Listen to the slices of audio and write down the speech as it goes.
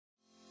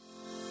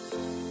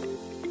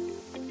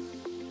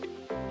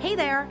Hey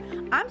there,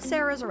 I'm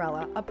Sarah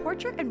Zarella, a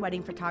portrait and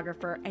wedding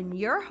photographer and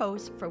your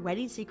host for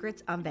Wedding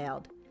Secrets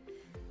Unveiled.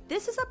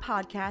 This is a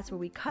podcast where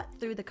we cut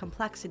through the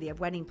complexity of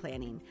wedding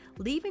planning,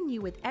 leaving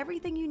you with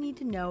everything you need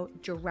to know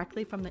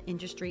directly from the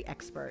industry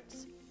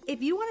experts.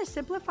 If you want to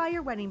simplify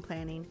your wedding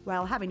planning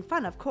while having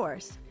fun, of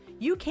course,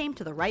 you came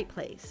to the right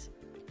place.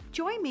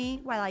 Join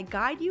me while I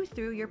guide you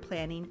through your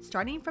planning,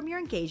 starting from your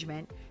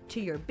engagement to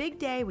your big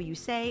day where you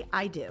say,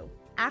 I do.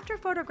 After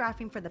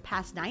photographing for the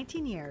past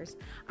 19 years,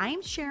 I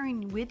am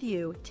sharing with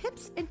you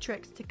tips and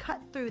tricks to cut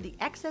through the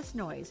excess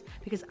noise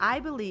because I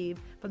believe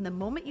from the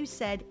moment you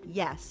said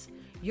yes,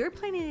 your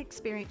planning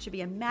experience should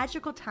be a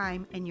magical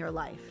time in your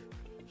life.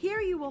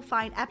 Here you will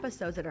find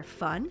episodes that are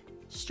fun,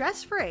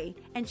 stress-free,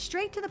 and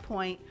straight to the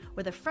point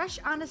with a fresh,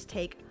 honest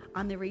take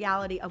on the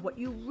reality of what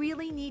you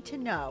really need to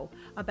know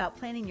about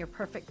planning your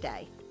perfect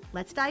day.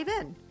 Let's dive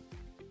in.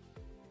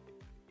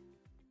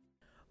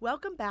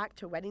 Welcome back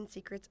to Wedding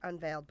Secrets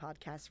Unveiled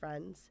podcast,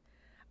 friends.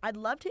 I'd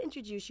love to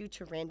introduce you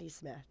to Randy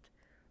Smith.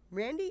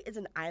 Randy is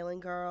an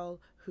island girl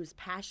who's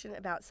passionate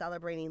about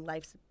celebrating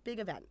life's big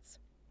events.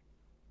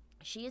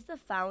 She is the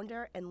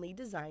founder and lead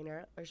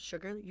designer of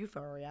Sugar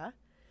Euphoria,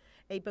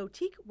 a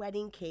boutique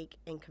wedding cake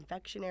and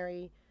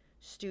confectionery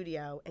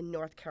studio in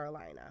North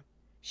Carolina.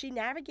 She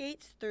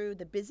navigates through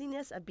the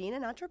busyness of being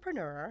an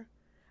entrepreneur,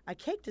 a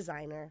cake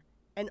designer,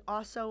 and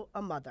also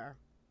a mother.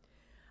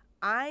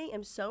 I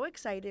am so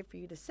excited for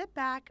you to sit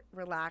back,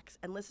 relax,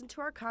 and listen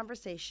to our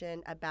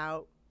conversation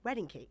about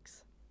wedding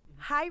cakes.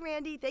 Hi,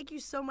 Randy. Thank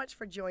you so much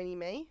for joining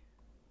me.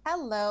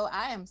 Hello.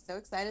 I am so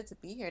excited to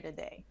be here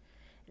today.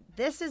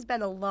 This has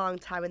been a long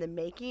time in the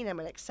making. I'm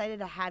excited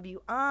to have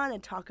you on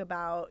and talk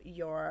about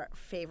your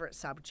favorite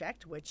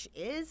subject, which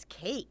is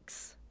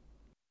cakes.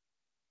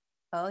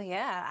 Oh,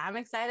 yeah. I'm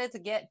excited to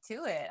get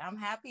to it. I'm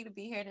happy to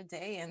be here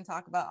today and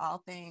talk about all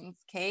things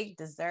cake,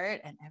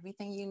 dessert, and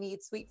everything you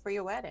need sweet for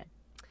your wedding.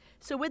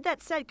 So with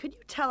that said, could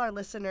you tell our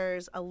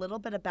listeners a little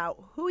bit about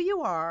who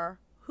you are,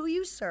 who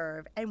you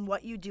serve, and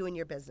what you do in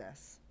your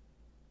business?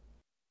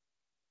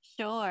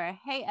 Sure.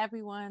 Hey,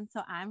 everyone.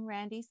 So I'm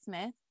Randy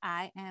Smith.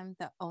 I am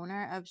the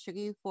owner of Sugar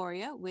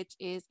Euphoria, which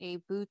is a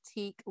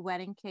boutique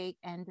wedding cake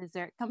and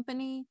dessert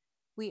company.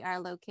 We are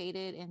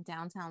located in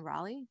downtown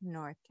Raleigh,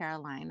 North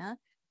Carolina,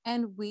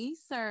 and we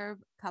serve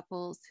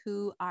couples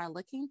who are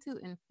looking to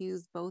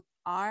infuse both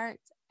art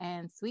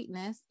and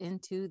sweetness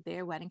into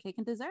their wedding cake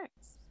and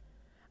desserts.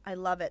 I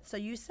love it. So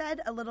you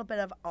said a little bit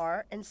of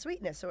art and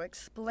sweetness. So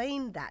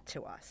explain that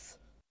to us.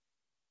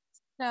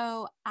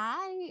 So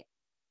I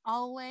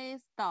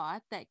always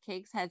thought that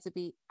cakes had to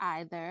be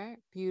either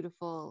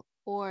beautiful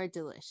or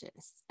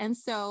delicious. And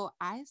so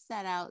I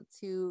set out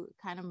to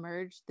kind of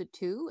merge the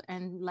two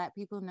and let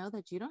people know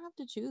that you don't have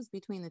to choose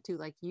between the two.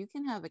 Like you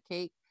can have a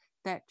cake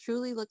that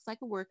truly looks like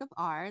a work of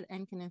art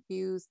and can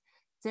infuse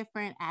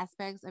different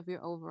aspects of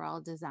your overall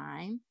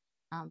design.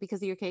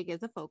 Because your cake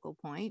is a focal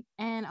point,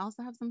 and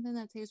also have something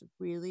that tastes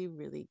really,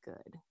 really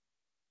good.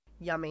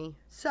 Yummy.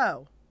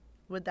 So,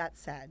 with that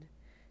said,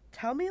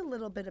 tell me a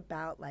little bit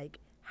about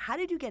how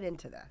did you get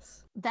into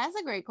this? That's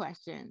a great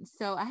question.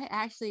 So I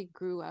actually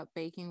grew up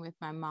baking with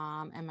my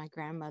mom and my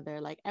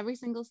grandmother like every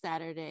single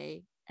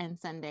Saturday and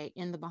Sunday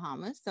in the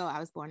Bahamas. So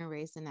I was born and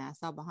raised in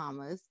Nassau,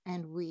 Bahamas,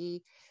 and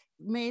we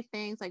made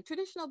things like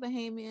traditional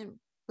Bahamian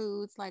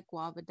foods like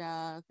guava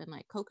duff and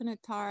like coconut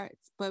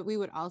tarts, but we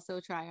would also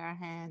try our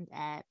hand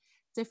at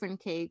different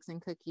cakes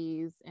and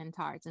cookies and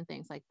tarts and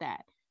things like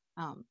that.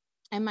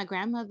 And my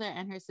grandmother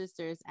and her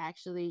sisters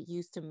actually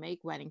used to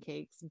make wedding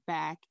cakes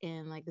back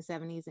in like the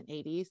 70s and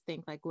 80s.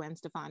 Think like Gwen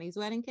Stefani's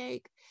wedding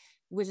cake,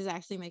 which is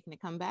actually making a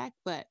comeback.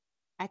 But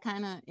I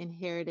kind of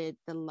inherited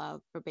the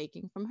love for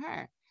baking from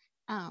her.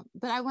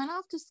 But I went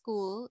off to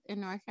school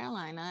in North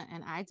Carolina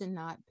and I did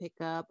not pick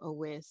up a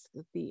whisk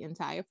the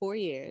entire 4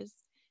 years.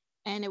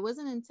 And it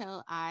wasn't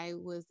until I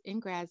was in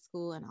grad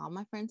school and all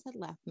my friends had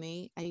left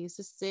me, I used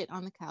to sit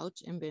on the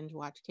couch and binge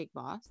watch Cake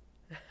Boss.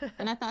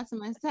 And I thought to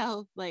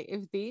myself, like,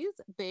 if these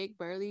big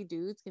burly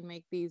dudes can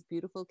make these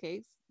beautiful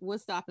cakes,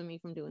 what's stopping me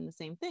from doing the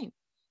same thing?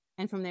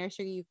 And from there,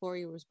 Sugar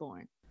Euphoria was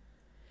born.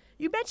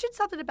 You mentioned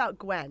something about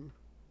Gwen.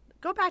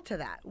 Go back to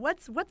that.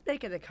 What's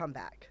making a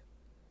comeback?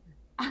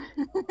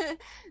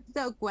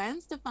 So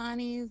Gwen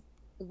Stefani's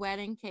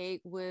wedding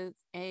cake was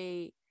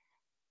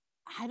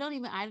I don't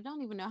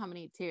even know how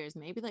many tiers,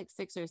 maybe like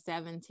 6 or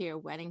 7 tier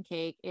wedding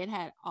cake. It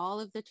had all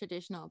of the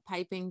traditional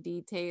piping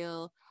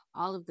detail,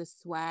 all of the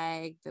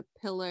swag, the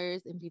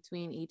pillars in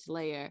between each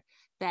layer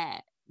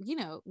that, you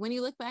know, when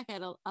you look back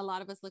at a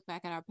lot of us look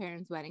back at our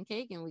parents' wedding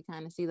cake and we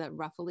kind of see that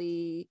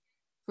ruffly,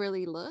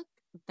 frilly look.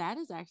 That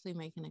is actually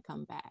making a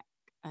comeback.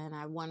 And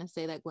I want to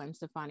say that Gwen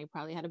Stefani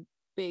probably had a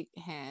big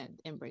hand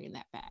in bringing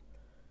that back.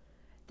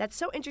 That's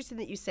so interesting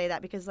that you say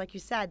that because like you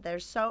said,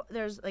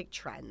 there's like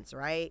trends,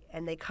 right?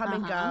 And they come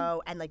and Uh-huh.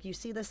 go and like you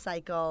see the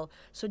cycle.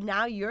 So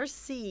now you're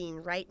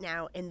seeing right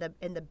now in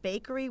the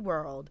bakery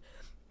world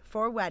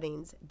for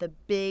weddings, the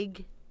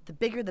bigger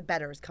the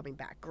better is coming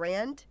back.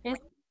 Grand.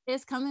 It's,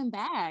 it's coming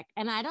back.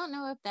 And I don't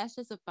know if that's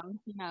just a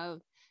function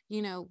of,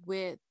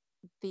 with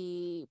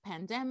the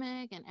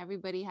pandemic and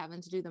everybody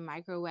having to do the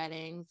micro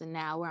weddings, and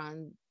now we're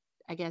on,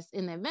 I guess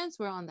in the events,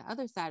 we're on the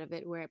other side of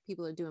it where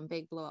people are doing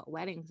big blowout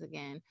weddings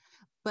again.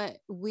 But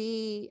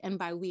we, and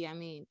by we, I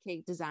mean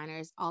cake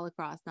designers all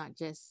across, not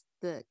just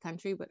the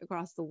country, but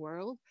across the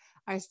world,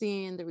 are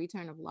seeing the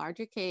return of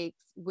larger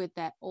cakes with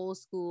that old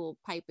school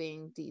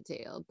piping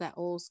detail, that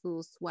old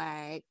school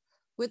swag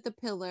with the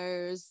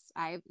pillars.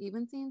 I've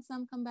even seen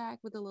some come back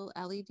with the little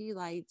LED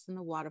lights and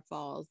the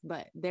waterfalls,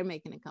 but they're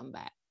making a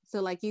comeback.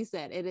 So, like you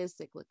said, it is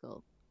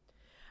cyclical.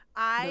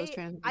 Those I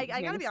trends I, are I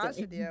here gotta to be honest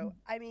stay. with you.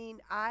 I mean,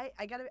 I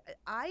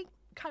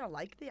kind of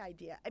like the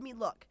idea. I mean,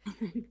 look,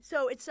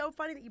 so it's so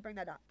funny that you bring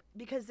that up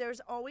because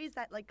there's always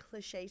that like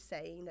cliche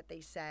saying that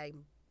they say,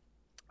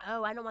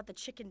 "Oh, I don't want the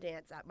chicken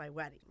dance at my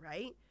wedding,"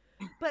 right?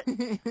 But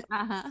Uh-huh.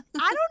 I don't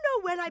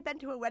know when I've been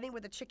to a wedding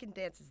where the chicken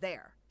dance is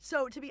there.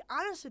 So to be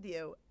honest with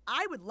you,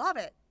 I would love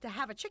it to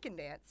have a chicken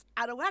dance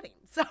at a wedding.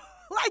 So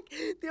like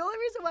the only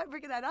reason why I'm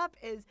bringing that up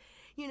is,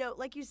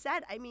 like you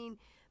said, I mean,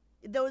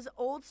 those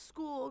old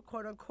school,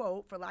 quote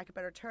unquote, for lack of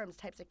better terms,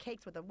 types of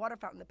cakes with the water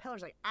fountain, the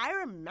pillars. Like I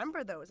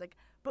remember those. Like,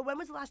 but when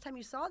was the last time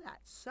you saw that?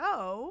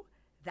 So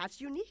that's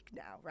unique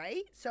now,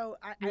 right? So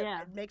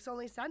Yeah. it makes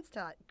only sense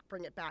to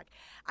bring it back.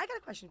 I got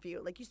a question for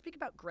you. Like you speak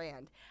about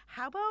grand.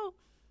 How about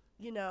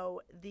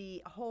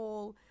the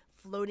whole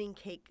floating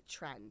cake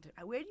trend?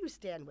 Where do you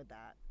stand with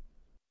that?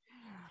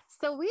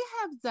 So we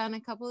have done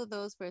a couple of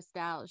those for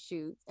style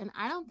shoots, and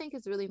I don't think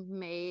it's really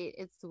made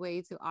its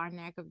way to our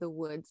neck of the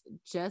woods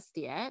just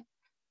yet.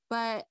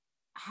 But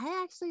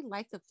I actually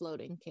like the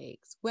floating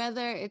cakes,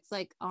 whether it's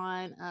like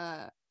on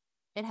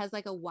it has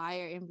like a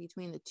wire in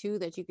between the two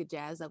that you could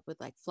jazz up with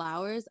like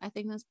flowers. I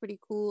think that's pretty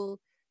cool.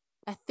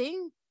 I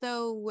think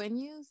though, when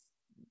you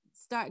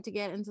start to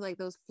get into like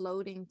those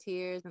floating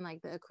tiers and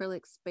like the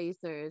acrylic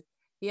spacers,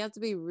 you have to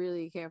be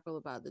really careful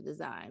about the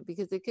design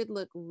because it could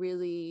look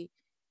really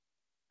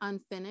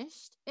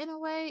unfinished in a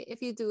way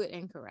if you do it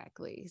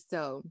incorrectly.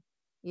 So,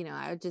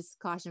 I would just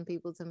caution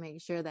people to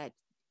make sure that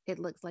it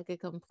looks like a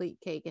complete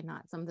cake and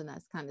not something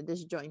that's kind of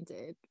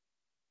disjointed.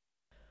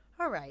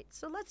 All right,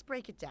 so let's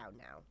break it down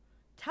now.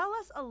 Tell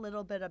us a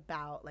little bit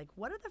about like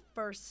what are the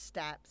first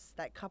steps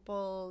that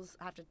couples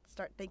have to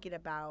start thinking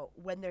about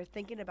when they're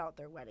thinking about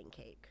their wedding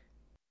cake?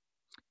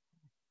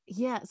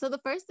 Yeah. So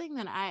the first thing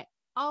that I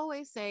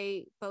always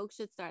say folks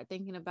should start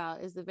thinking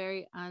about is the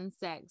very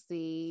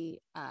unsexy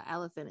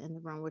elephant in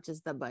the room, which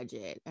is the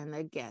budget and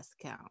the guest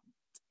count.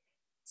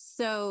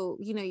 So,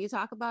 you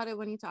talk about it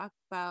when you talk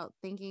about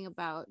thinking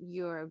about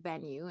your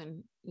venue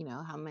and,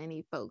 how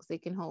many folks they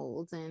can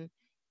hold and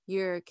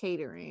your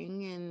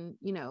catering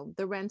and,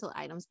 the rental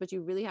items, but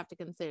you really have to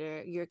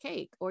consider your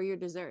cake or your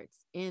desserts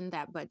in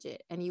that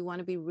budget. And you want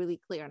to be really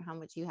clear on how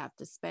much you have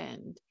to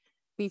spend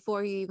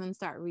before you even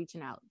start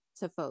reaching out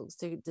to folks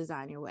to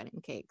design your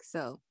wedding cake.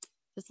 So,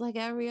 just like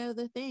every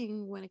other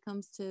thing, when it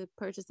comes to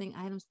purchasing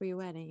items for your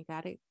wedding, you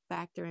got to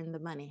factor in the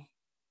money,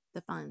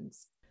 the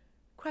funds.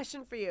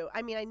 Question for you.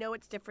 I mean, I know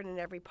it's different in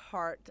every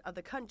part of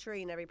the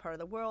country and every part of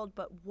the world,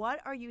 but what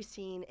are you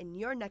seeing in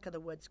your neck of the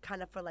woods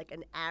kind of for like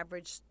an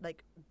average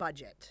like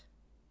budget?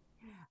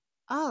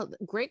 Oh,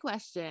 great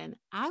question.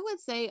 I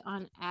would say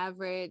on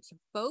average,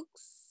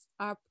 folks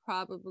are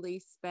probably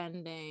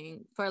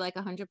spending for like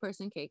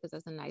 100-person cake, because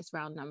that's a nice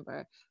round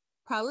number,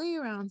 probably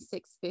around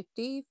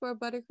 650 for a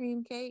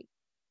buttercream cake.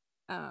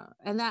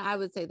 And that, I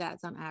would say,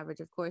 that's on average.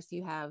 Of course,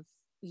 you have,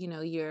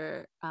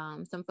 your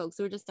some folks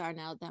who are just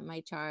starting out that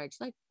might charge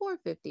like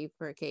 450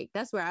 for a cake.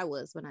 That's where I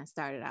was when I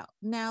started out.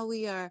 Now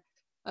we are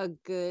a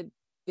good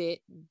bit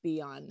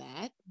beyond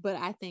that, but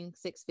I think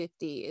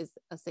 650 is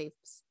a safe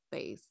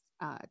space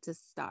to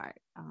start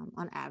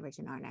on average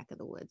in our neck of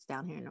the woods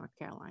down here in North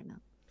Carolina.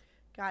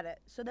 Got it.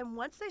 So then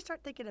once they start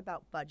thinking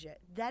about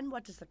budget, then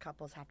what does the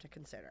couples have to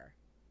consider?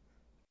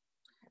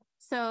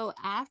 So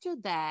after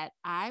that,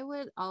 I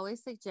would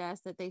always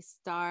suggest that they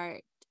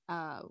start,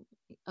 uh,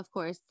 of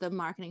course, the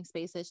marketing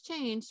space has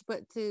changed,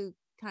 but to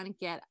kind of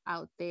get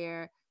out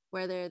there,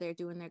 whether they're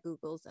doing their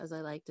Googles, as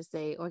I like to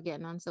say, or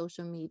getting on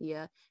social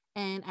media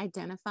and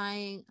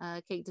identifying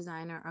a cake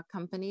designer or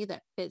company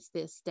that fits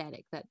the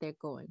aesthetic that they're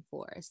going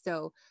for.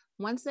 So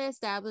once they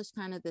establish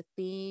kind of the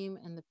theme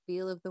and the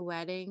feel of the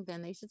wedding,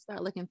 then they should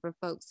start looking for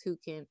folks who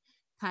can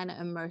kind of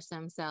immerse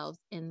themselves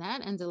in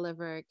that and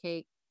deliver a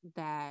cake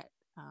that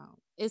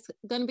is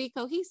going to be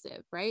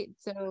cohesive, right?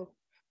 So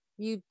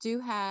you do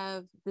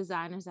have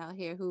designers out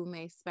here who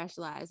may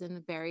specialize in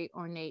the very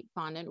ornate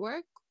fondant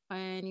work,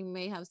 and you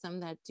may have some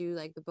that do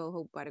like the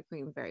boho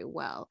buttercream very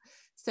well.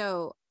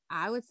 So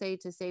I would say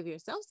to save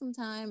yourself some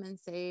time and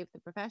save the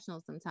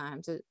professionals some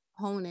time to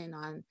hone in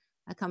on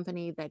a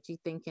company that you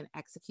think can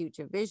execute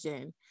your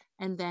vision,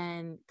 and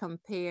then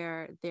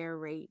compare their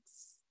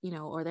rates,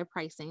 or their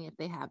pricing if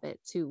they have it,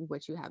 to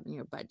what you have in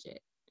your budget,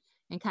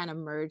 and kind of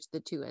merge the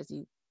two as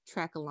you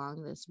trek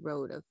along this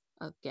road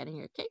of getting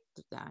your cake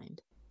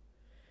designed.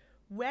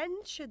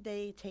 When should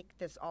they take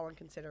this all in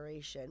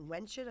consideration?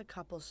 When should a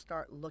couple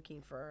start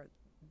looking for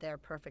their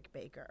perfect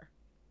baker?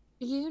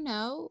 You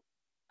know,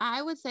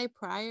 I would say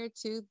prior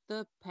to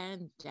the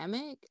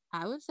pandemic,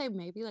 I would say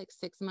maybe like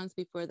 6 months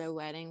before their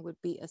wedding would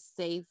be a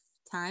safe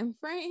time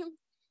frame.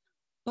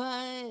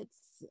 But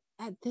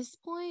at this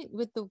point,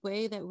 with the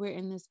way that we're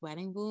in this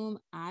wedding boom,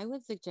 I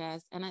would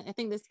suggest, and I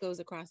think this goes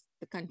across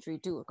the country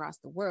too, across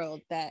the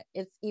world, that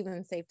it's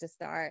even safe to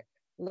start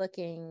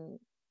looking,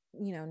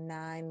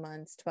 9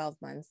 months, 12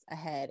 months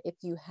ahead if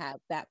you have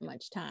that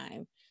much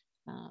time.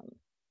 Um,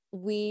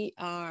 we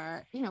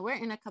are, we're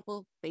in a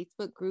couple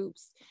Facebook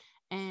groups,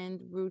 and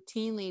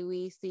routinely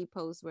we see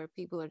posts where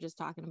people are just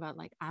talking about,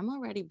 like, I'm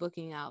already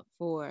booking out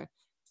for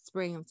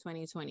spring of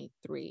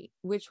 2023,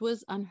 which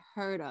was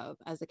unheard of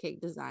as a cake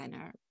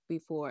designer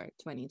before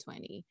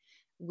 2020.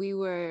 We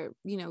were,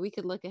 we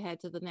could look ahead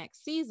to the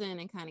next season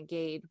and kind of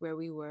gauge where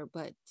we were,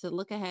 but to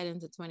look ahead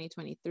into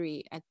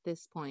 2023 at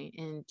this point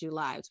in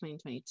July of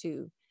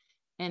 2022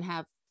 and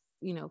have,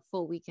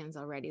 full weekends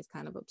already is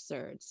kind of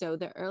absurd. So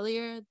the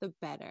earlier, the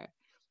better.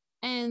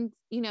 And,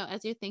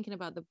 as you're thinking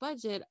about the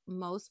budget,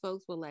 most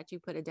folks will let you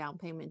put a down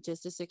payment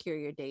just to secure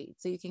your date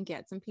so you can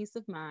get some peace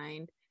of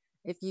mind.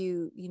 If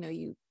you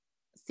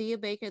see a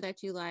baker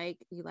that you like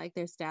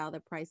their style, their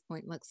price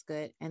point looks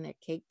good, and their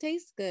cake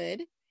tastes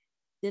good,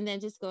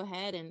 then just go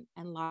ahead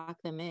and lock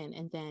them in.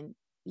 And then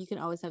you can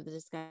always have the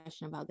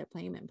discussion about their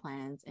payment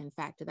plans and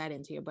factor that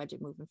into your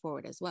budget moving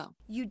forward as well.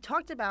 You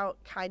talked about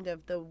kind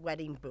of the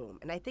wedding boom,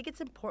 and I think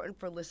it's important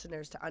for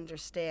listeners to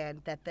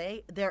understand that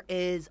there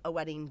is a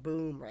wedding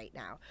boom right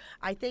now.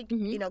 I think,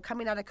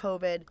 coming out of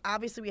COVID,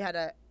 obviously we had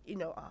a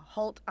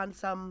halt on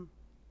some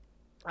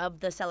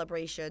of the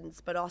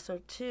celebrations, but also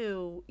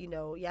too,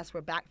 yes,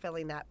 we're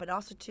backfilling that, but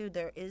also too,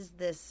 there is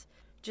this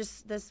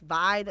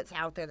vibe that's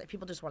out there that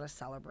people just want to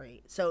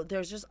celebrate. So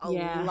there's just a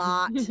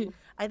lot.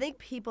 I think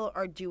people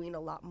are doing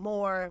a lot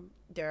more.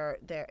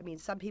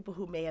 Some people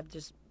who may have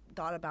just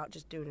thought about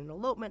just doing an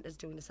elopement as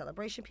doing a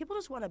celebration, people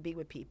just want to be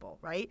with people,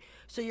 right?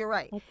 So you're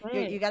right.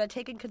 You got to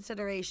take in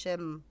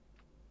consideration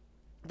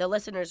the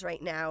listeners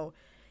right now,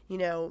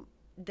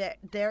 that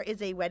there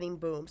is a wedding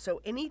boom. So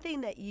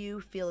anything that you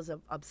feel is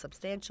of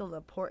substantial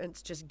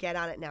importance, just get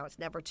on it now. It's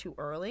never too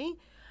early.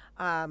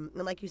 And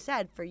like you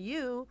said, for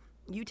you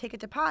take a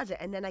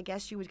deposit, and then I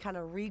guess you would kind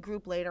of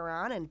regroup later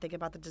on and think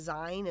about the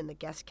design and the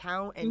guest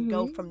count and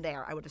go from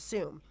there, I would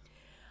assume.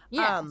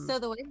 Yeah. So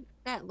the way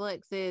that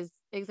looks is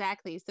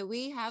exactly. So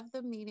we have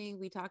the meeting,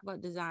 we talk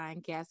about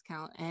design, guest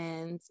count,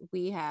 and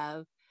we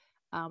have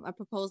a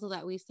proposal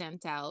that we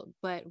sent out,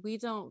 but we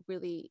don't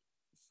really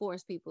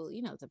force people,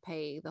 to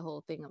pay the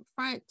whole thing up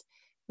front.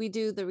 We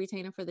do the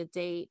retainer for the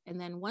date. And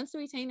then once the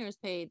retainer is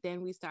paid,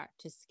 then we start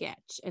to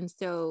sketch. And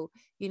so,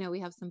 we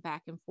have some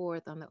back and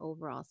forth on the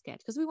overall sketch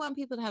because we want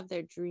people to have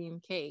their dream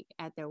cake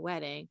at their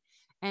wedding.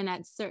 And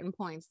at certain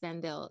points,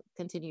 then they'll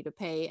continue to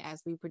pay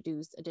as we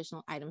produce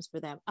additional items for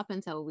them up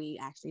until we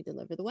actually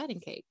deliver the wedding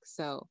cake.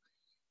 So,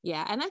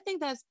 yeah. And I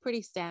think that's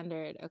pretty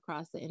standard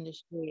across the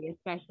industry,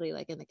 especially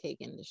like in the cake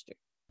industry.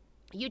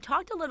 You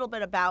talked a little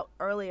bit about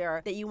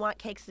earlier that you want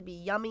cakes to be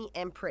yummy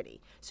and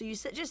pretty. So you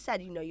just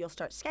said, you'll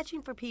start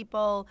sketching for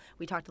people.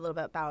 We talked a little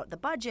bit about the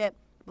budget,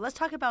 but let's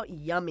talk about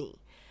yummy.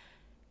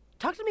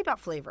 Talk to me about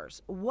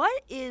flavors.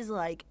 What is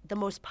like the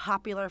most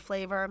popular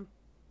flavor?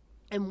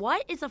 And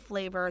what is a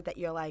flavor that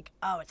you're like,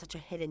 oh, it's such a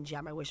hidden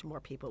gem. I wish more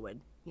people would,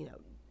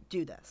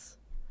 do this.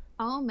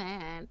 Oh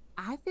man,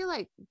 I feel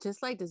like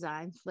just like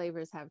design,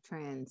 flavors have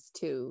trends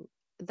too.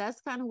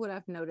 That's kind of what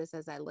I've noticed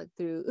as I look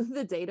through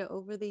the data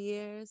over the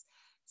years.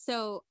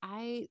 So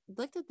I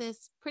looked at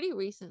this pretty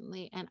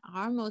recently, and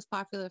our most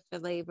popular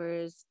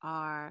flavors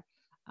are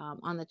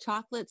on the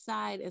chocolate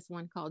side is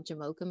one called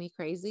Jamocha Me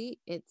Crazy.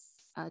 It's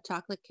a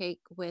chocolate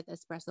cake with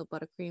espresso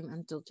buttercream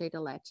and dulce de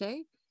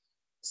leche.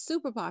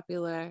 Super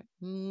popular,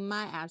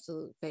 my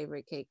absolute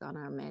favorite cake on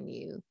our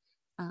menu.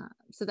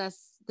 So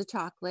that's the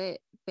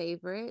chocolate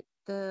favorite.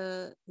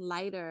 The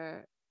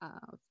lighter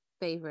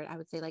favorite, I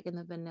would say, like in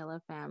the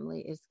vanilla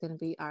family, is going to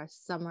be our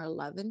summer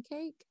lovin'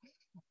 cake.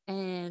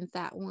 And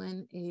that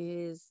one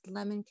is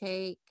lemon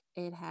cake.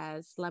 It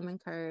has lemon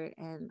curd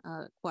and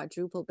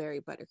quadruple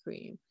berry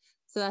buttercream.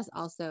 So that's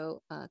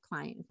also a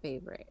client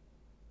favorite.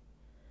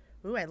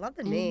 Ooh, I love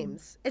the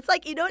names. It's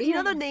like, you know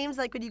the names,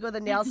 like when you go to the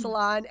nail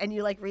salon and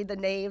you like read the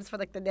names for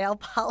like the nail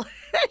polish.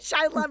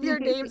 I love your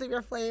names of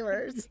your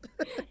flavors.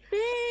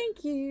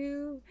 Thank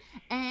you.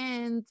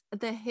 And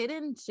the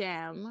hidden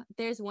gem,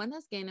 there's one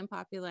that's gaining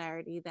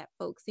popularity that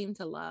folks seem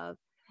to love,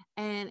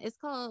 and it's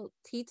called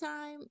Tea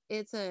Time.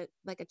 It's a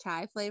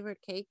chai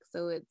flavored cake.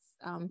 So it's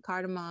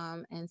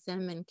cardamom and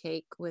cinnamon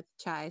cake with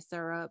chai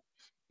syrup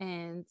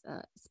and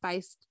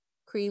spiced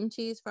cream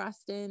cheese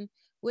frosting,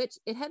 which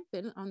it had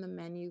been on the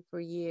menu for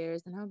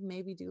years, and I would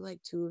maybe do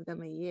like 2 of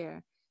them a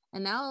year.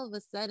 And now all of a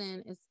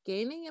sudden it's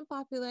gaining in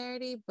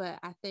popularity, but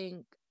I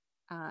think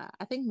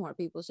more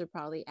people should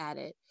probably add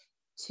it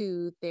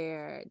to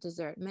their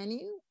dessert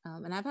menu.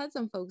 And I've had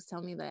some folks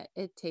tell me that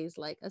it tastes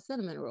like a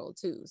cinnamon roll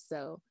too.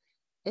 So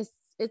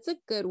it's a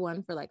good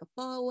one for like a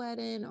fall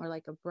wedding or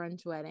like a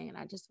brunch wedding. And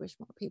I just wish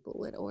more people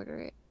would order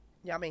it.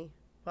 Yummy.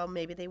 Well,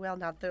 maybe they will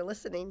now that they're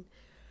listening.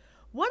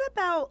 What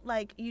about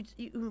like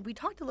we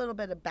talked a little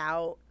bit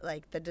about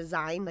like the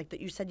design, like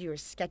that you said you were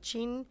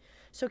sketching.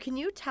 So can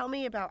you tell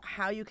me about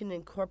how you can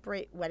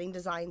incorporate wedding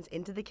designs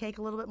into the cake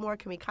a little bit more?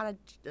 Can we kind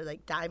of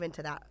like dive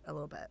into that a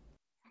little bit?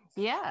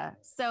 Yeah.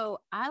 So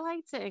I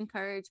like to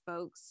encourage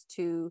folks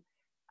to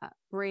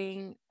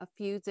bring a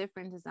few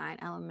different design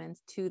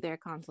elements to their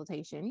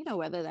consultation,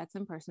 whether that's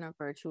in person or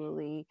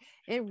virtually.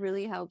 It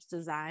really helps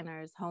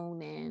designers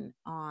hone in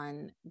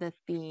on the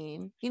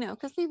theme,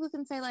 because people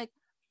can say like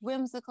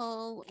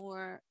whimsical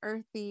or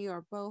earthy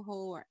or boho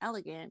or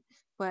elegant,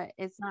 but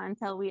it's not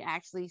until we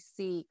actually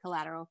see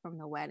collateral from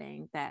the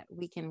wedding that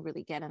we can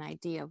really get an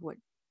idea of what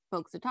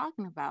folks are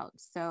talking about.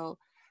 So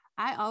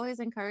I always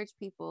encourage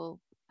people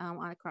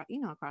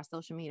across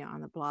social media, on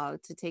the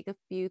blog, to take a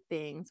few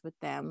things with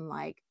them,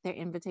 like their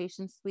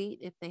invitation suite,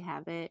 if they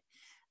have it.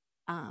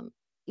 Um,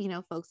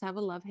 folks have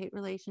a love-hate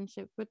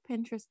relationship with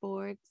Pinterest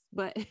boards,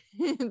 but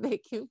they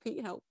can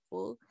be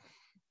helpful.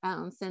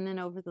 Sending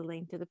over the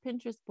link to the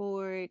Pinterest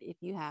board if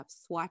you have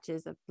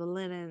swatches of the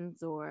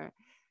linens or,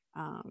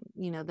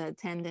 the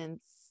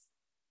attendants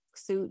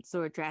suits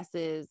or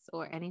dresses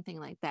or anything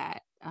like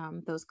that.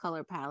 Those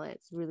color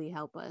palettes really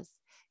help us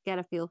get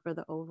a feel for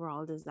the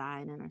overall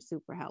design and are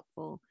super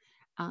helpful.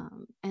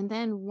 And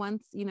then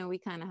once, we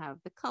kind of have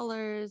the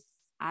colors,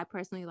 I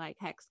personally like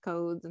hex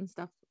codes and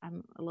stuff.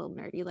 I'm a little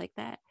nerdy like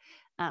that.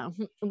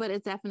 But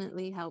it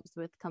definitely helps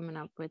with coming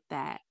up with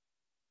that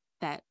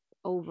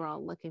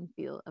overall look and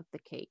feel of the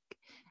cake.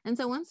 And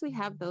so once we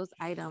have those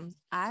items,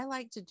 I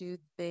like to do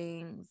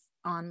things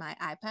on my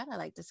iPad. I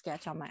like to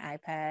sketch on my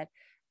iPad.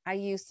 I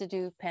used to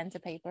do pen to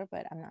paper,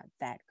 but I'm not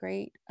that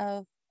great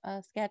of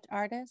a sketch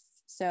artist.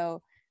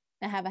 So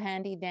I have a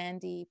handy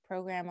dandy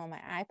program on my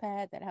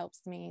iPad that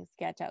helps me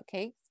sketch out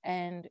cakes,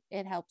 and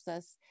it helps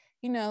us,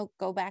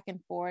 go back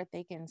and forth.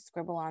 They can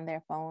scribble on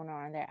their phone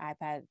or on their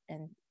iPad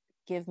and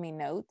give me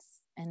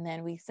notes, and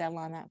then we settle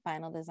on that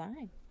final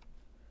design.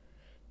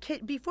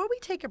 Before we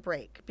take a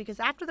break, because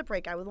after the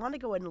break, I would want to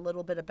go in a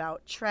little bit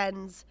about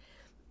trends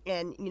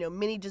and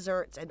mini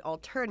desserts and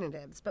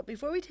alternatives. But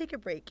before we take a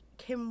break,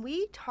 can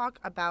we talk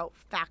about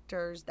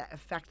factors that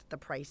affect the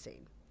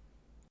pricing?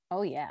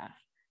 Oh yeah.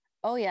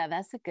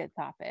 That's a good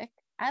topic.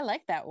 I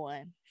like that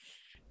one.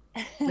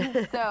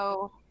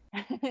 So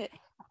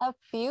a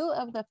few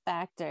of the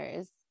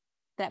factors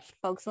that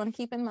folks want to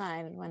keep in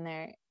mind when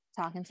they're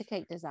talking to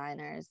cake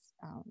designers,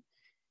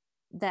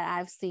 that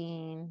I've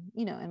seen,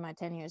 in my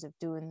 10 years of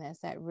doing this,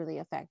 that really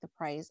affect the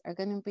price are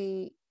going to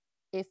be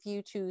if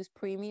you choose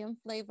premium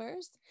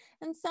flavors.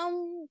 And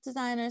some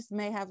designers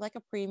may have like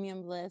a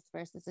premium list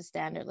versus a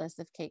standard list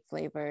of cake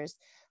flavors.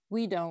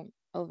 We don't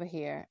over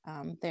here.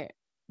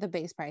 The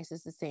base price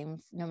is the same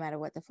no matter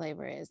what the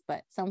flavor is,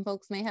 but some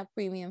folks may have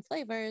premium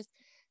flavors.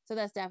 So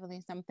that's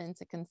definitely something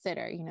to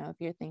consider. If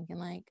you're thinking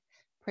like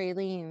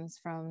pralines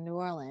from New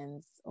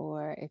Orleans,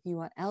 or if you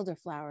want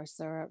elderflower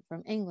syrup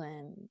from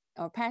England,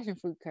 or passion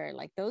fruit curd,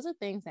 like those are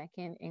things that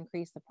can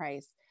increase the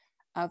price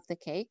of the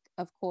cake.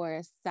 Of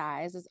course,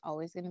 size is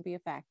always going to be a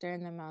factor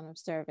in the amount of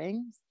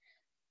servings.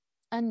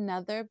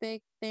 Another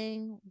big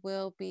thing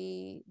will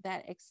be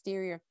that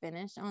exterior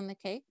finish on the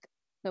cake.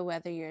 So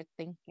whether you're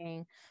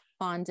thinking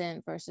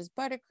fondant versus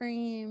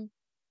buttercream,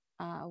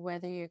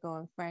 whether you're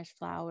going fresh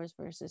flowers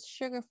versus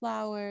sugar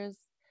flowers,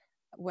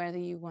 whether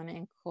you want to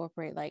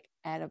incorporate like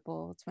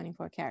edible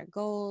 24 karat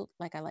gold,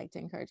 like I like to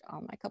encourage all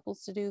my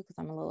couples to do because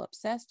I'm a little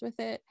obsessed with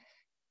it.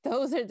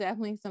 Those are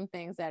definitely some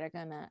things that are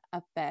going to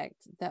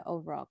affect the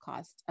overall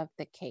cost of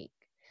the cake.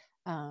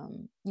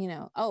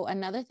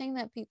 Another thing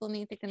that people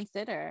need to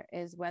consider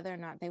is whether or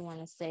not they want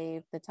to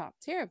save the top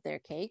tier of their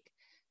cake.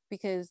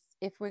 Because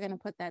if we're going to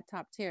put that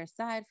top tier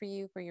aside for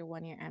you for your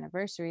 1-year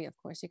anniversary, of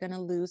course, you're going to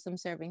lose some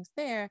servings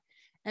there.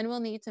 And we'll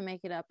need to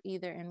make it up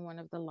either in one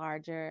of the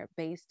larger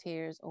base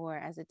tiers or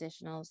as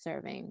additional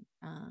servings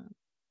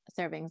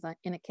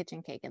in a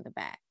kitchen cake in the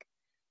back.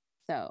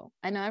 So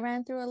I know I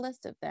ran through a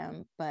list of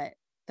them, but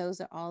those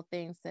are all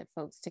things that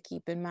folks to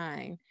keep in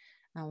mind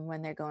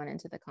when they're going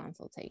into the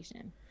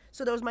consultation.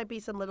 So those might be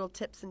some little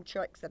tips and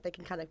tricks that they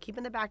can kind of keep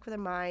in the back of their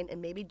mind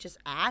and maybe just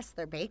ask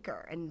their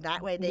baker. And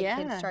that way they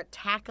can start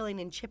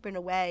tackling and chipping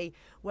away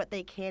what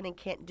they can and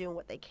can't do and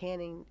what they can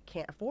and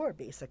can't afford,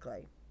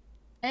 basically.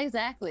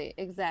 Exactly.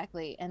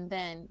 And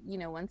then,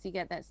 once you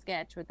get that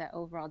sketch with that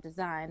overall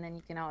design, then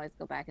you can always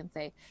go back and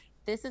say,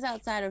 this is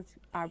outside of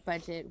our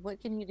budget. What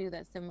can you do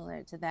that's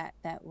similar to that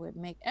would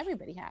make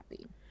everybody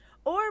happy?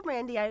 Or,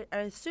 Randy, I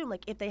assume,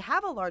 like, if they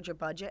have a larger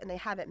budget and they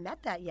haven't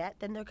met that yet,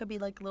 then there could be,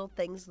 like, little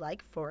things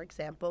like, for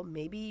example,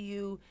 maybe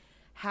you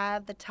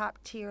have the top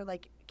tier,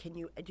 like,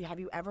 have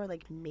you ever,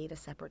 like, made a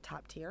separate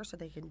top tier so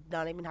they can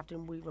not even have to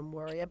even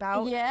worry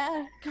about?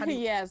 Yeah.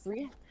 Yes.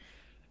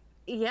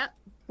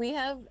 We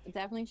have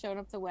definitely shown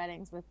up to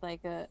weddings with,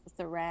 like, a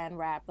saran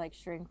wrapped, like,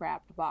 shrink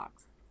wrapped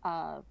box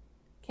of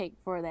cake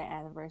for their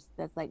anniversary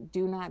that's, like,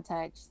 do not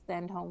touch,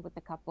 send home with the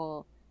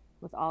couple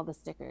with all the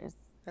stickers.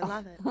 I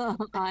love it.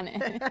 On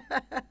it.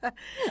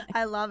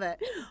 I love it.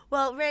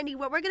 Well, Randy,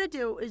 what we're going to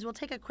do is we'll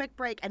take a quick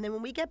break, and then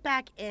when we get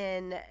back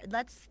in,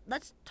 let's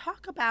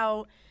talk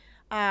about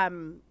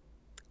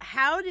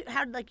How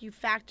like you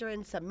factor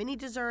in some mini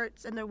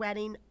desserts in the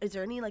wedding? Is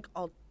there any like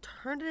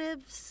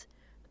alternatives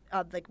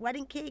of like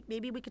wedding cake?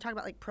 Maybe we could talk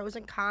about like pros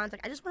and cons.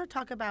 Like I just want to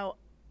talk about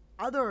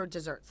other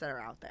desserts that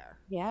are out there.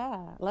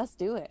 Yeah, let's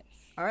do it.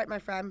 All right, my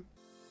friend.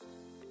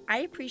 I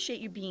appreciate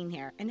you being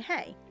here. And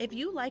hey, if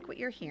you like what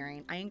you're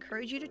hearing, I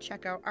encourage you to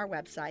check out our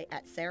website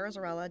at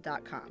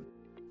sarahazzarella.com.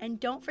 And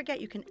don't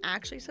forget you can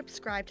actually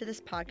subscribe to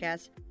this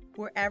podcast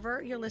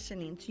wherever you're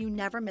listening so you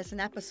never miss an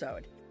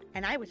episode.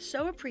 And I would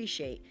so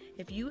appreciate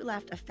if you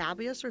left a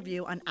fabulous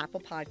review on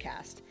Apple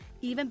Podcast.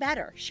 Even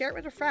better, share it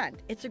with a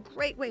friend. It's a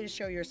great way to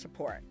show your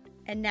support.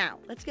 And now,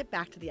 let's get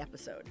back to the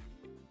episode.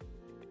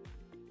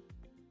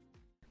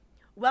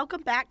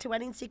 Welcome back to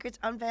Wedding Secrets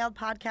Unveiled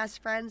podcast,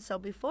 friends. So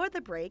before the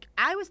break,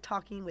 I was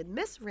talking with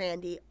Miss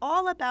Randy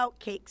all about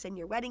cakes and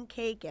your wedding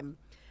cake and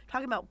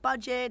talking about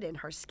budget and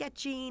her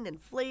sketching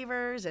and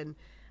flavors, and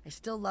I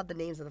still love the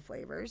names of the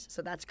flavors,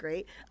 so that's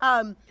great.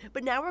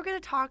 But now we're going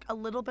to talk a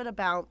little bit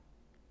about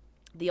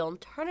the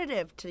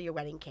alternative to your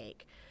wedding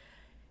cake.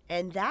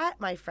 And that,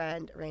 my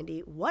friend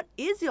Randy, what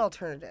is the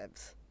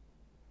alternatives?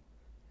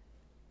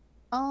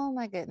 Oh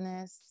my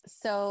goodness.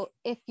 So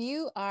if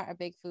you are a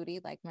big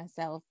foodie like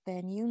myself,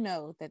 then you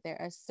know that there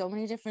are so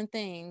many different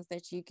things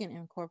that you can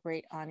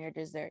incorporate on your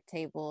dessert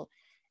table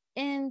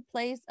in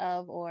place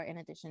of or in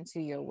addition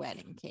to your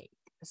wedding cake.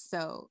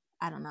 So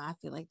I don't know. I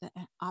feel like the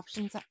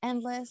options are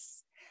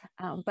endless.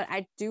 But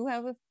I do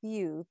have a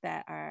few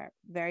that are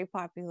very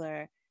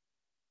popular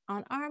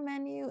on our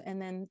menu,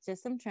 and then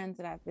just some trends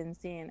that I've been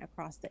seeing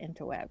across the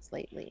interwebs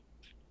lately.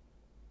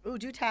 Ooh,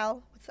 do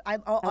tell.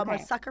 I'm a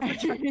sucker for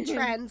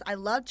trends. I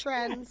love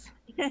trends.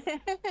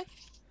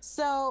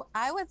 So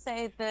I would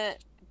say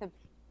that the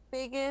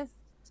biggest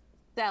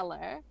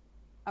seller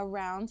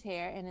around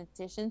here, in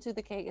addition to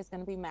the cake, is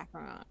going to be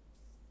macarons.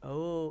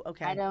 Oh,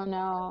 okay. I don't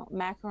know.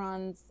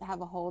 Macarons have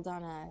a hold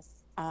on us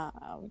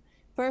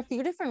for a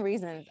few different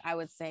reasons, I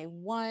would say.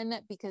 One,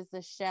 because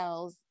the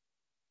shells,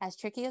 as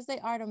tricky as they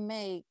are to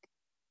make,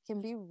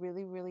 can be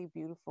really, really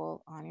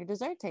beautiful on your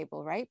dessert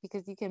table, right?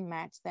 Because you can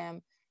match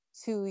them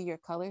to your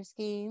color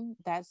scheme.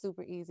 That's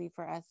super easy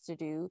for us to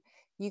do.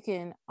 You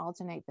can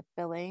alternate the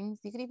fillings.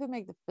 You can even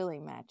make the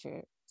filling match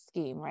your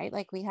scheme, right?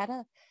 Like we had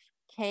a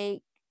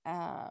cake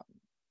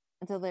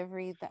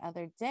delivery the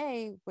other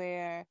day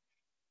where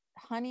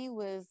honey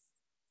was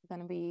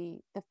going to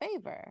be the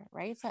favor,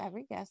 right? So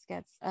every guest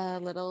gets a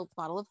little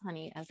bottle of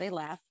honey as they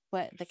left,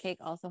 but the cake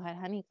also had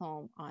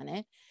honeycomb on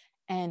it.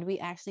 And we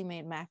actually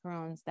made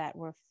macarons that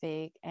were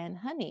fig and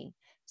honey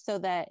so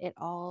that it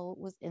all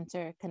was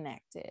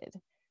interconnected.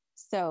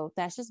 So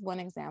that's just one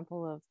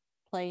example of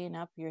playing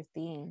up your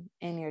theme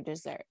in your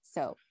dessert.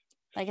 So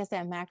like I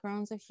said,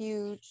 macarons are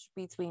huge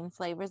between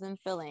flavors and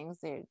fillings.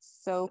 They're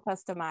so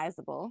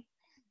customizable.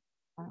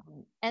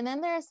 And then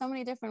there are so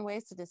many different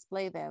ways to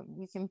display them.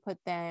 You can put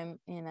them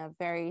in a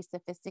very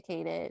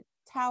sophisticated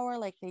tower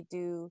like they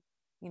do,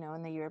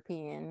 in the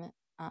European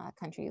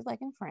countries,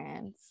 like in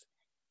France.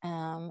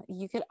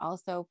 You could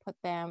also put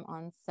them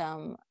on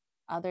some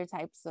other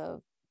types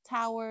of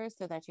towers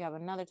so that you have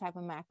another type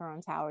of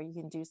macaron tower. You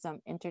can do some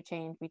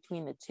interchange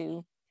between the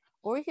two,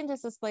 or you can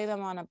just display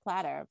them on a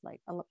platter of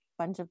like a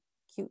bunch of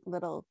cute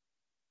little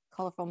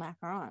colorful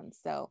macarons.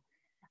 So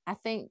I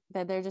think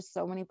that there are just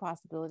so many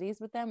possibilities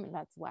with them, and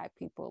that's why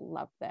people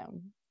love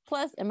them.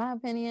 Plus, in my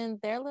opinion,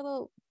 they're a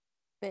little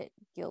bit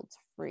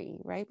guilt-free,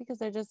 right? Because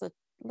they're just a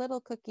little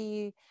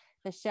cookie.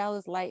 The shell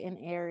is light and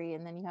airy,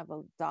 and then you have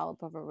a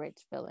dollop of a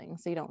rich filling,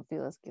 so you don't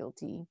feel as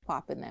guilty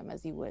popping them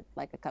as you would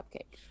like a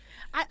cupcake.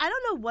 I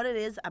don't know what it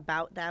is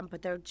about them,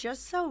 but they're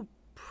just so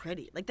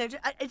pretty. Like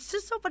it's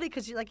just so funny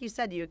because, like you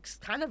said, you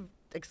kind of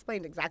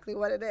explained exactly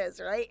what it is,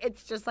 right?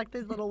 It's just like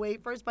these little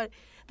wafers, but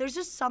there's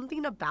just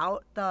something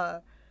about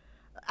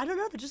I don't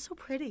know, they're just so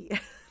pretty.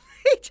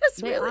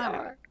 They really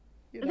are.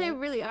 They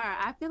really are.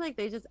 I feel like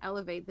they just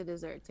elevate the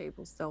dessert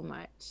table so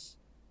much.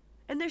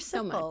 And they're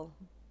simple.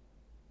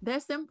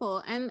 They're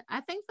simple. And I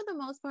think for the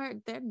most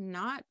part, they're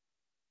not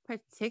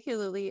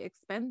particularly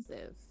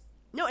expensive.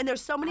 No, and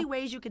there's so many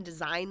ways you can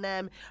design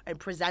them and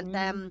present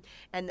them,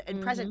 and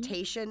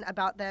presentation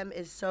about them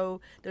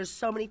there's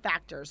so many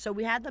factors. So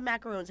we had the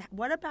macarons.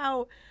 What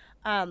about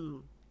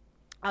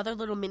other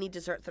little mini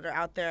desserts that are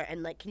out there?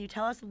 And like, can you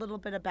tell us a little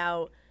bit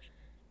about,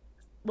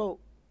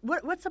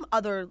 what's some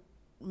other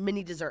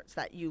mini desserts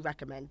that you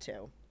recommend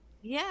too?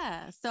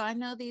 Yeah. So I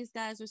know these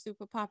guys were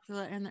super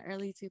popular in the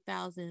early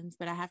 2000s,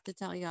 but I have to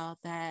tell y'all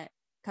that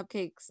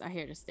cupcakes are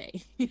here to stay.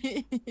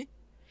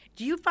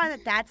 Do you find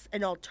that that's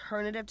an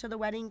alternative to the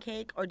wedding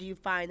cake, or do you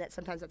find that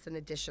sometimes that's an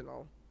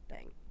additional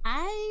thing?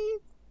 I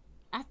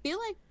feel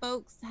like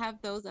folks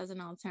have those as an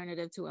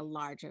alternative to a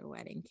larger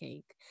wedding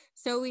cake.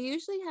 So we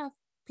usually have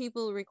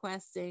people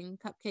requesting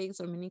cupcakes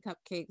or mini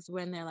cupcakes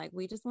when they're like,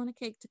 we just want a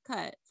cake to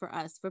cut for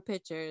us for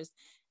pictures,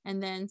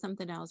 and then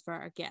something else for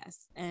our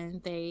guests.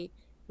 And they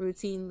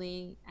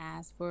routinely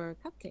ask for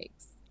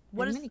cupcakes.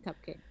 Mini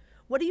cupcake.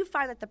 What do you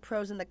find that the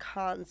pros and the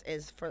cons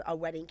is for a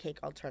wedding cake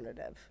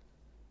alternative?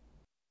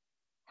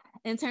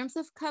 In terms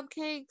of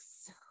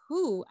cupcakes,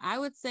 Who I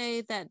would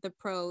say that the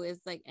pro is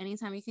like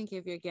anytime you can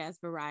give your guests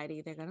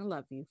variety, they're going to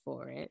love you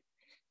for it.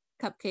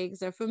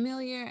 Cupcakes are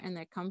familiar and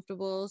they're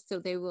comfortable, so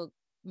they will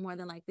more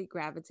than likely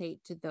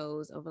gravitate to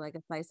those over like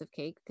a slice of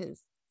cake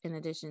because in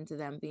addition to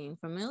them being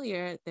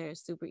familiar, they're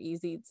super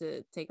easy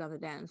to take on the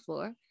dance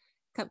floor.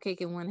 Cupcake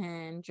in one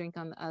hand, drink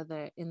on the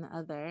other in the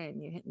other, and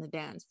you're hitting the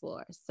dance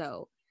floor.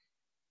 So,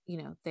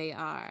 they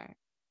are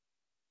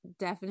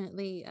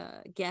definitely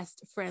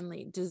guest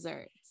friendly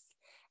desserts.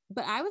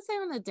 But I would say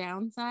on the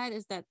downside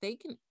is that they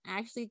can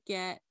actually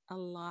get a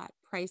lot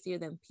pricier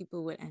than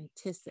people would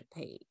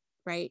anticipate,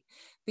 right?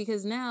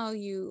 Because now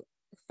you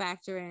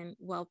factor in,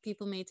 well,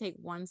 people may take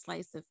one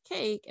slice of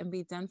cake and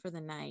be done for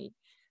the night,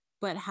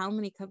 but how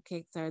many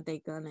cupcakes are they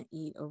going to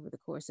eat over the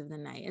course of the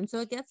night? And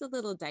so it gets a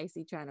little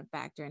dicey trying to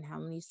factor in how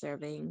many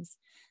servings.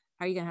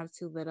 Are you going to have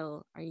too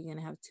little? Are you going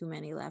to have too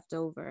many left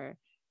over?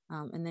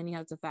 And then you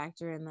have to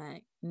factor in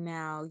that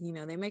now,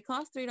 they may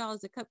cost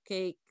 $3 a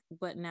cupcake,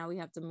 but now we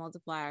have to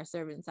multiply our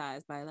serving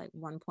size by like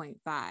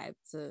 1.5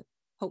 to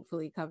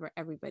hopefully cover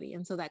everybody.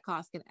 And so that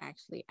cost can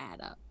actually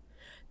add up.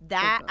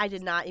 That I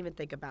did not even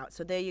think about.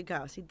 So there you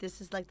go. See,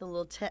 this is like the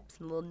little tips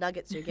and little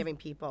nuggets you're giving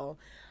people.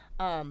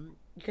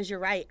 Because you're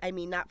right. I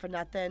mean, not for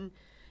nothing.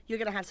 You're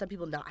going to have some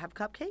people not have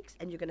cupcakes,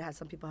 and you're going to have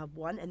some people have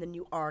one, and then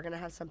you are going to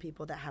have some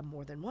people that have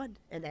more than one.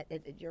 And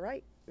you're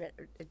right.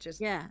 It just,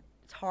 yeah.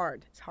 It's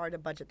hard. It's hard to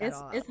budget that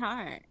all out. It's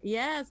hard.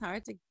 Yeah, it's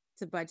hard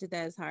to budget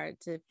that. It's hard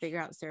to figure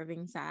out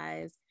serving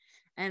size.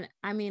 And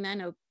I mean, I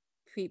know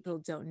people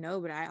don't know,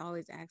 but I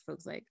always ask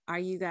folks like, are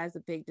you guys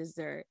a big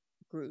dessert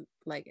group?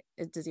 Like,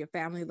 does your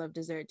family love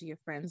dessert? Do your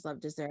friends love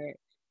dessert?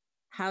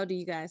 How do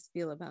you guys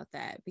feel about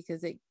that?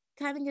 Because it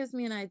kind of gives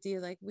me an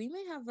idea, like we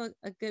may have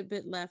a good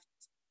bit left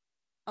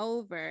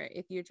over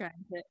if you're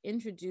trying to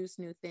introduce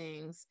new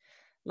things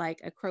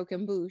like a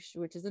croquembouche,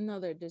 which is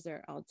another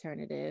dessert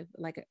alternative,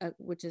 like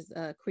which is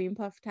a cream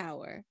puff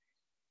tower.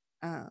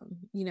 Are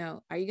you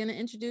going to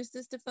introduce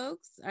this to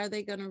folks? Are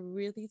they going to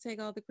really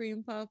take all the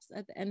cream puffs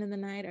at the end of the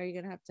night? Are you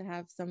going to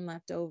have some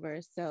left over?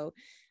 So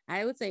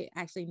I would say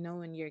actually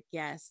knowing your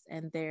guests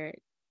and their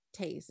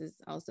taste is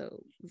also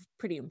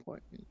pretty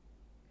important.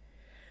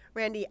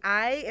 Randy,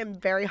 I am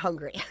very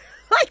hungry.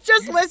 Like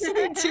just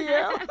listening to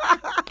you.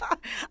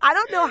 I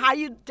don't know how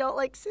you don't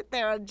like sit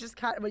there and just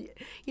kind of,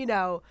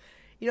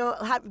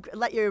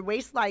 let your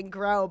waistline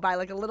grow by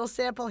like a little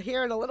sample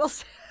here and a little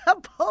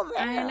sample there.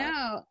 I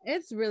know.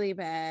 It's really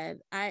bad.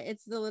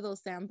 It's the little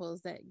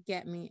samples that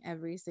get me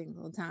every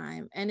single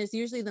time. And it's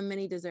usually the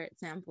mini dessert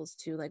samples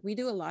too. Like we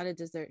do a lot of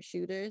dessert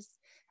shooters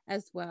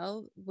as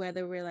well,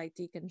 whether we're like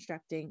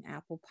deconstructing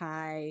apple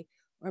pie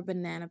or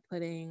banana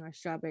pudding or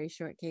strawberry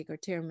shortcake or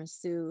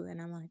tiramisu. And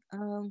I'm like,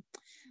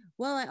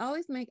 well, I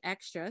always make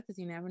extra because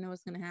you never know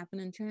what's going to happen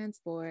in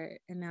transport.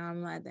 And now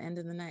I'm at the end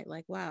of the night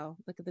like, wow,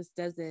 look at this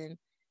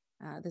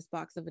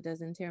box of a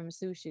dozen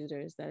tiramisu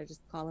shooters that I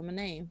just call them a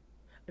name.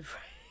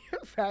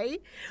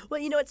 Right? Well,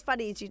 it's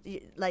funny.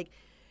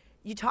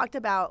 You talked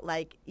about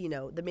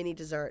the mini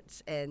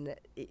desserts and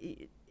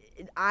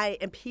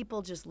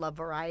people just love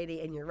variety,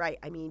 and you're right.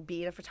 I mean,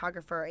 being a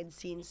photographer and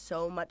seeing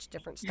so much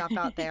different stuff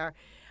out there,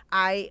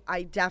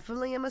 I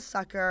definitely am a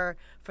sucker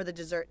for the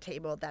dessert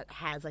table that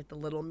has like the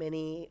little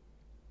mini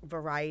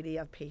variety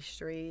of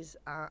pastries.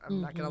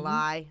 I'm not gonna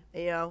lie,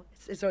 so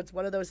it's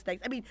one of those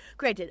things. I mean,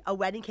 granted, a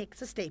wedding cake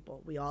is a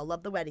staple. We all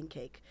love the wedding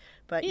cake,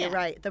 but You're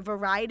right. The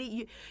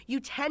variety, you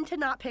tend to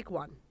not pick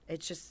one.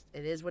 It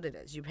is what it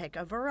is. You pick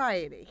a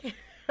variety,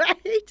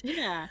 right?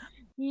 Yeah.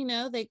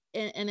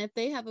 And if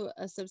they have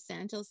a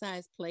substantial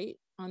size plate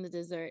on the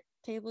dessert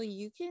table,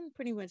 you can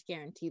pretty much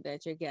guarantee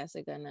that your guests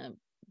are gonna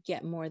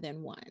get more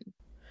than one.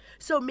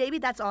 So maybe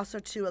that's also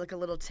too like a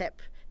little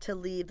tip to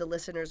leave the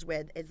listeners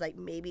with is like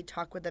maybe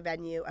talk with the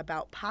venue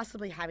about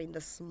possibly having the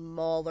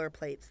smaller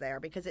plates there,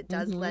 because it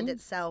does lend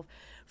itself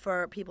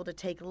for people to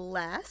take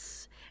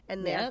less,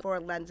 and therefore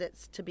lends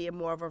it to be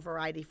more of a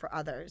variety for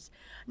others.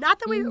 Not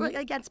that we're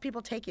against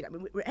people taking it. I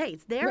mean, hey,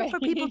 it's there for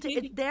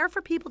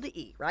people to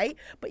eat, right?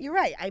 But you're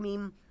right. I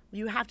mean,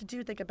 you have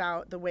to think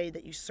about the way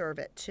that you serve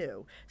it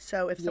too.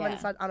 So if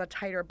someone's on a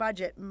tighter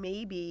budget,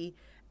 maybe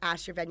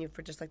ask your venue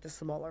for just like the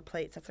smaller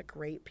plates. That's a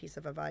great piece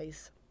of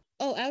advice.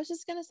 Oh, I was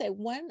just going to say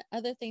one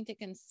other thing to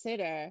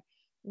consider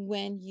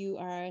when you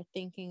are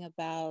thinking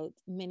about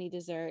mini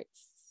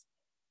desserts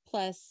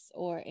plus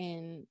or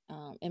in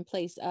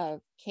place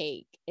of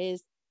cake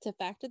is to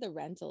factor the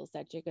rentals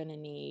that you're going to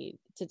need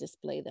to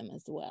display them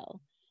as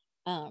well.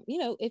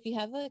 If you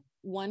have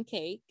one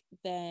cake,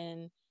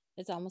 then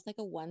it's almost like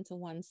a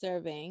 1-to-1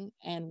 serving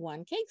and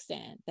one cake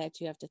stand that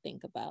you have to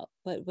think about.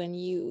 But when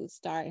you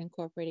start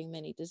incorporating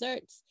mini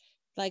desserts,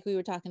 like we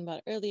were talking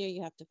about earlier,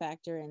 you have to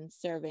factor in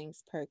servings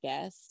per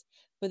guest.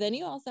 But then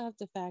you also have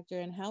to factor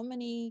in how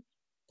many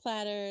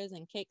platters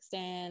and cake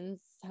stands,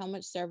 how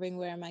much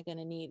servingware am I going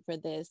to need for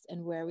this,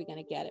 and where are we going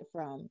to get it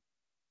from,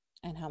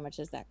 and how much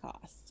does that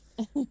cost?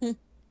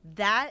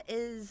 That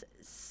is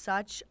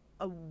such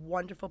a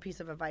wonderful piece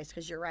of advice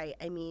because you're right.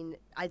 I mean,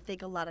 I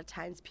think a lot of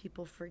times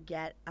people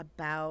forget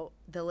about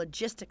the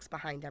logistics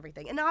behind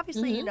everything. And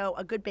obviously, Mm-hmm.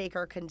 a good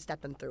baker can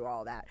step them through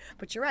all that.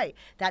 But you're right.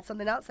 That's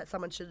something else that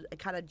someone should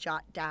kind of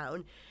jot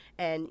down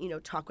and,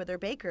 talk with their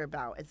baker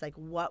about. It's like,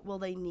 what will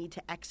they need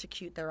to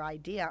execute their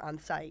idea on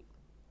site?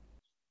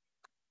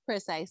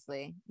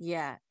 Precisely.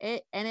 Yeah.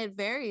 It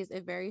varies.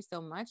 It varies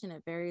so much, and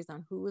it varies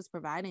on who is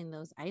providing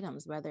those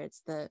items, whether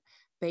it's the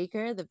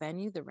baker, the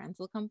venue, the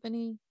rental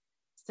company.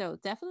 So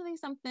definitely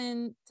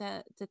something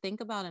to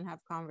think about and have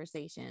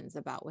conversations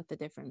about with the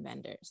different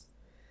vendors.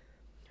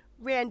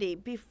 Randy,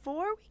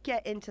 before we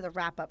get into the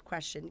wrap up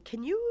question,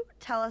 can you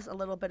tell us a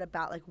little bit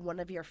about like one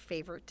of your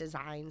favorite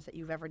designs that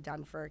you've ever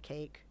done for a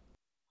cake?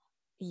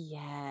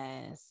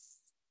 Yes.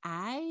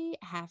 I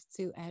have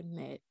to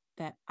admit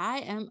that I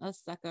am a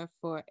sucker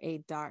for a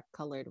dark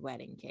colored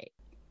wedding cake.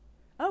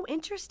 Oh,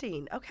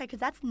 interesting. Okay, because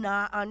that's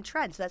not on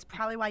trend, so that's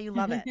probably why you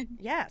love it.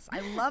 Yes,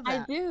 I love I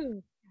that.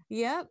 do.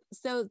 Yep.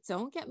 So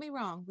don't get me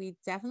wrong. We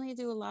definitely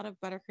do a lot of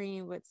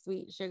buttercream with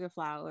sweet sugar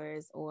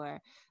flowers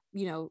or,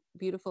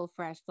 beautiful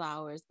fresh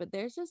flowers. But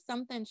there's just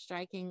something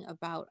striking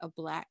about a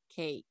black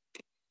cake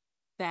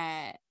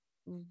that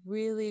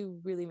really,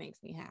 really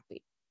makes me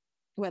happy.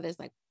 Whether it's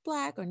like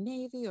black or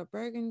navy or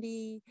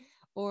burgundy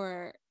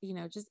or,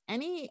 just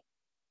any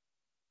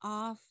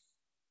off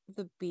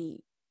the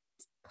beat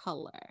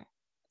color,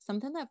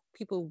 something that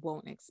people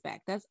won't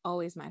expect. That's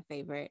always my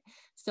favorite.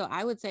 So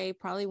I would say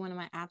probably one of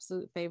my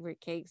absolute favorite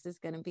cakes is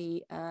going to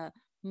be a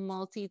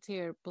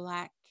multi-tiered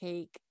black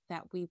cake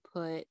that we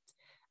put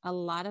a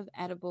lot of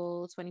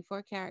edible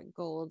 24 karat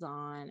gold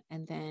on,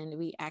 and then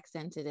we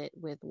accented it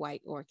with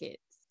white orchids.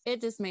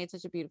 It just made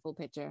such a beautiful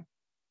picture.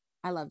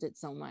 I loved it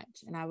so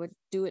much, and I would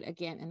do it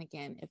again and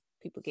again if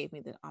people gave me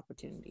the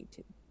opportunity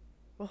to.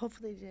 Well,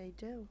 hopefully they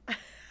do.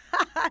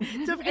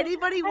 So if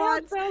anybody I hope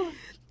wants so.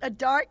 a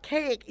dark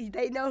cake,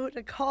 they know who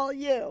to call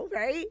you,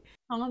 right?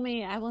 Call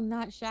me. I will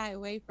not shy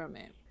away from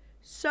it.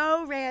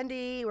 So,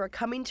 Randy, we're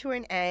coming to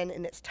an end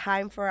and it's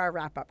time for our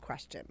wrap up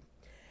question.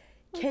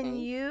 Can Okay.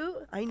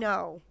 you, I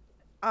know,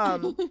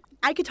 um,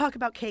 I could talk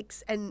about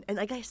cakes and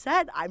like I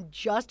said, I'm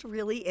just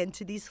really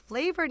into these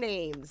flavor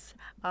names.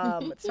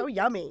 It's so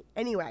yummy.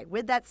 Anyway,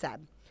 with that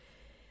said,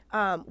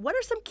 what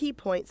are some key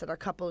points that our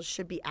couples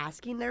should be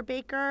asking their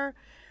baker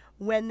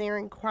when they're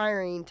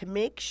inquiring to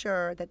make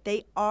sure that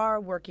they are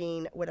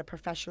working with a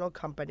professional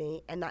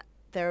company and that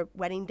their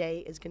wedding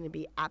day is going to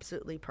be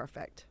absolutely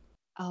perfect?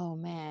 Oh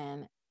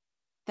man,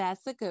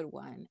 that's a good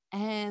one.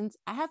 And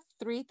I have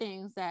three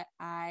things that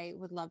I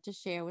would love to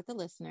share with the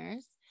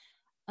listeners.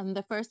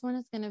 The first one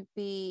is going to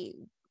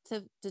be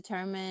to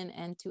determine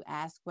and to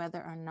ask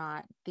whether or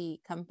not the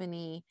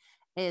company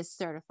is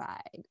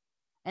certified.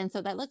 And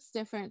so that looks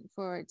different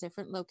for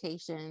different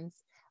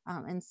locations.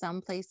 In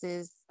some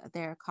places,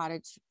 there are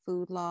cottage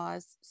food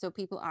laws. So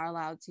people are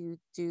allowed to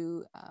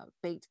do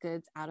baked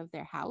goods out of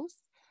their house,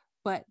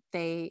 but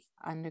they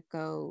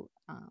undergo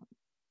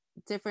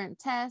different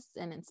tests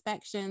and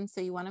inspections.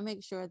 So you want to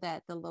make sure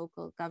that the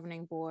local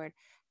governing board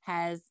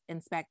has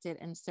inspected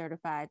and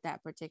certified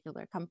that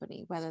particular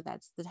company, whether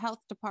that's the health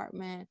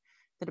department,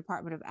 the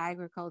Department of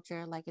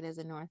Agriculture, like it is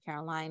in North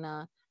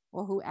Carolina,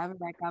 or whoever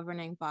that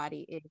governing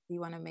body is. You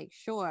want to make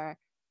sure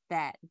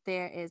that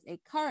there is a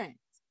current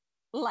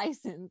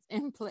license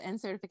and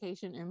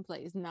certification in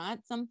place, not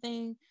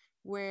something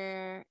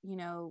where,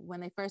 when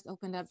they first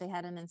opened up, they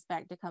had an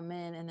inspector come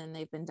in and then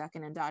they've been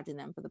ducking and dodging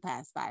them for the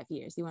past 5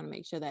 years. You want to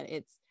make sure that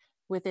it's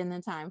within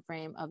the time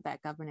frame of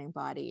that governing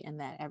body and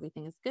that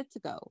everything is good to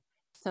go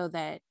so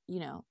that,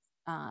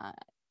 uh,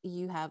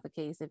 you have a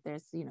case if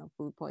there's,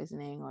 food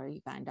poisoning or you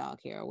find dog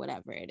hair or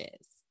whatever it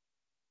is.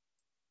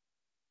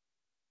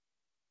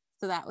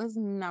 So that was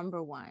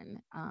number one,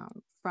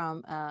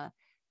 from a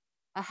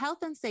health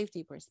and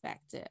safety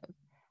perspective.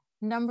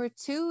 Number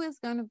two is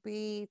going to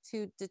be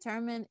to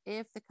determine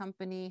if the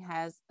company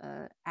has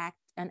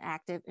an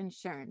active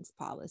insurance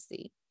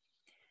policy.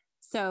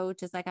 So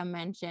just like I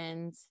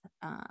mentioned,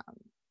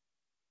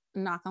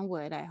 knock on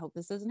wood, I hope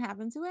this doesn't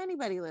happen to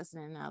anybody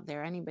listening out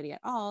there, anybody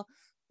at all.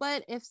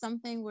 But if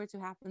something were to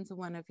happen to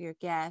one of your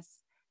guests,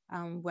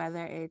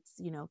 whether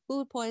it's,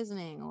 food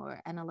poisoning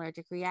or an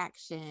allergic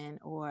reaction,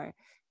 or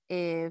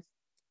if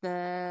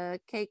the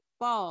cake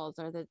falls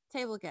or the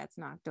table gets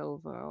knocked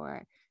over,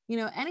 or,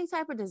 any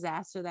type of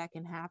disaster that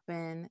can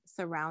happen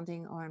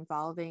surrounding or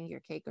involving your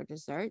cake or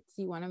desserts,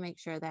 you want to make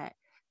sure that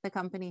the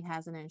company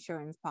has an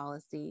insurance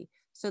policy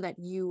so that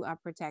you are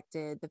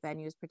protected, the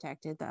venue is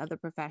protected, the other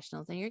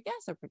professionals and your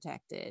guests are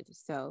protected.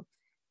 So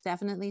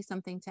definitely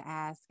something to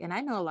ask. And I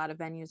know a lot of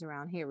venues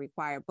around here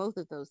require both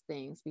of those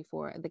things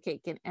before the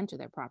cake can enter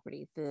their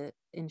property, the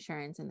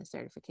insurance and the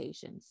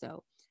certification.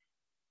 So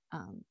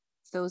um,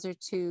 those are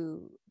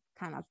two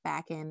kind of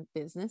back end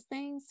business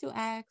things to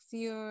ask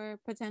your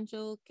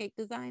potential cake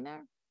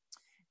designer.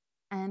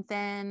 And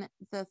then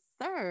the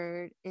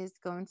third is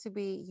going to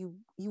be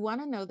you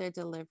want to know their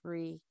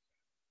delivery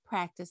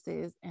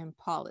practices and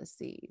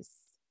policies.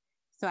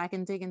 So I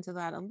can dig into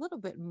that a little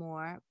bit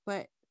more,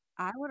 but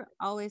I would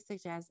always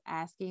suggest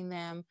asking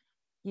them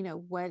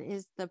what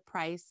is the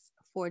price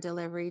for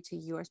delivery to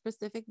your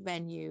specific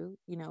venue,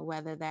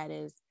 whether that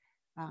is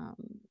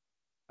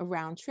a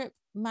round trip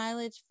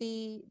mileage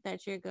fee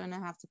that you're going to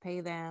have to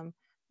pay them.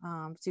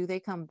 Do they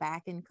come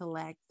back and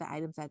collect the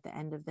items at the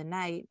end of the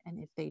night? And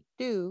if they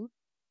do,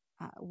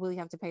 will you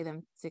have to pay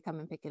them to come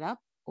and pick it up,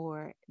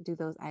 or do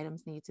those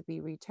items need to be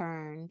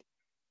returned?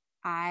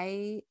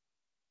 I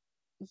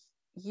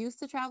used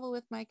to travel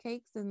with my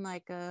cakes in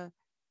like a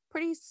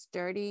pretty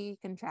sturdy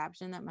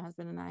contraption that my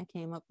husband and I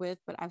came up with,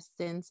 but I've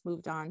since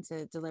moved on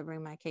to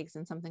delivering my cakes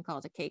in something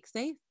called a cake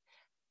safe.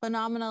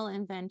 Phenomenal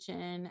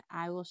invention.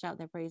 I will shout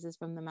their praises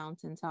from the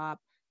mountaintop.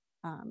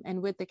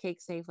 And with the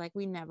cake safe, like,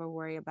 we never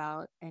worry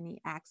about any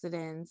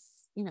accidents,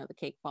 the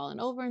cake falling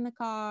over in the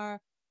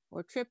car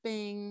or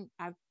tripping.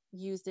 I've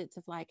used it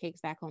to fly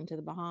cakes back home to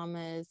the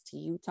Bahamas, to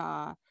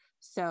Utah.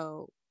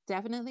 So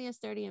definitely a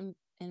sturdy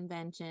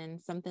invention,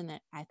 something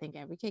that I think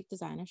every cake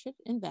designer should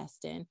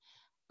invest in.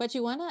 But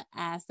you want to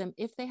ask them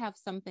if they have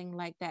something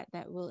like that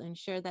that will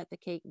ensure that the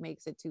cake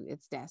makes it to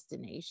its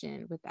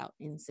destination without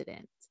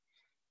incident.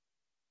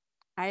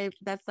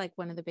 That's like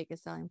one of the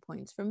biggest selling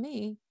points for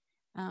me.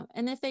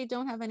 And if they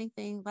don't have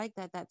anything like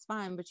that, that's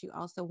fine. But you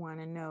also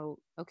want to know,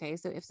 okay,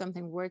 so if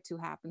something were to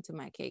happen to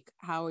my cake,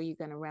 how are you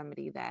going to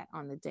remedy that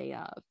on the day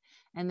of?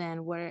 And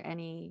then what are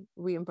any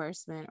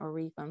reimbursement or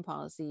refund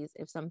policies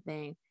if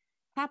something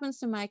happens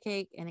to my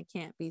cake and it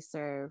can't be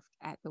served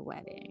at the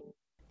wedding?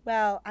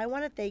 Well, I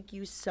want to thank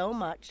you so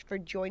much for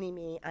joining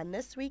me on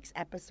this week's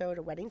episode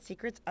of Wedding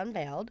Secrets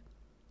Unveiled.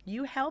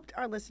 You helped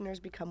our listeners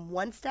become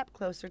one step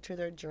closer to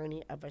their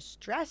journey of a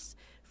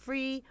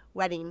stress-free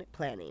wedding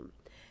planning.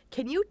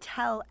 Can you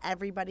tell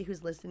everybody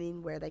who's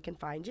listening where they can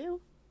find you?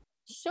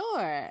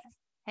 Sure.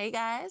 Hey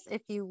guys,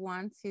 if you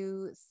want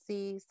to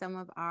see some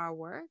of our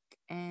work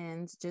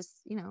and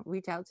just,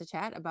 reach out to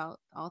chat about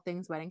all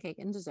things wedding cake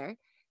and dessert,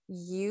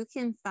 you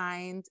can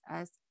find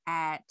us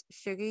at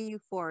Sugar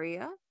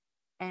Euphoria.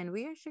 And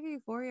we are Sugar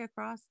Euphoria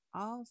across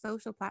all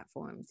social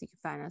platforms. You can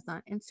find us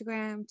on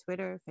Instagram,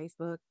 Twitter,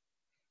 Facebook,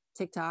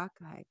 TikTok.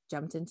 I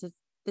jumped into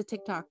the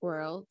TikTok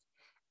world.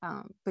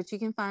 But you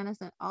can find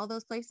us in all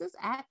those places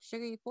at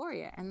Sugar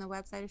Euphoria, and the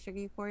website is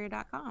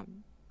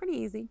sugareuphoria.com. Pretty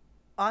easy.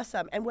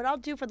 Awesome. And what I'll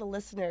do for the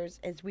listeners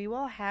is we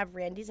will have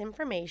Randy's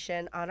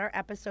information on our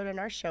episode in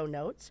our show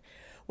notes,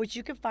 which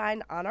you can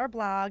find on our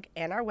blog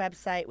and our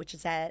website, which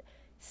is at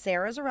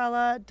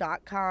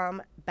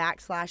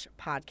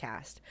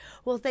sarahzarella.com/podcast.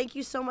 Well, thank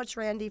you so much,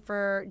 Randy,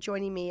 for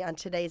joining me on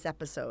today's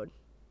episode.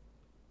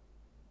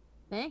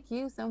 Thank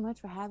you so much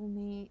for having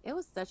me. It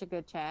was such a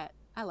good chat.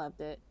 I loved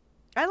it.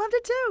 I loved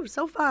it too.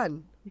 So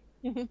fun.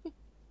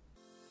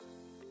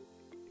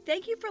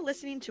 Thank you for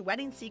listening to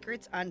Wedding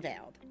Secrets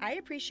Unveiled. I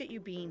appreciate you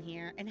being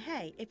here. And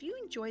hey, if you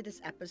enjoyed this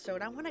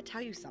episode, I want to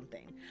tell you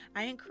something.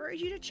 I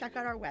encourage you to check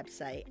out our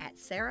website at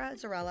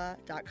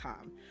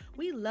sarahzarella.com.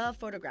 We love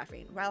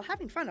photographing while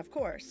having fun, of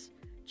course.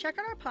 Check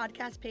out our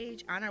podcast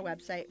page on our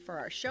website for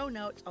our show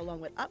notes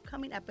along with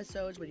upcoming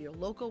episodes with your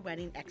local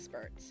wedding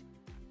experts.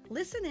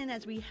 Listen in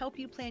as we help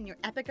you plan your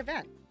epic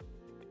event.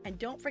 And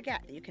don't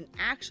forget that you can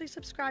actually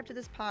subscribe to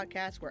this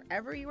podcast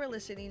wherever you are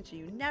listening so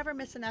you never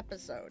miss an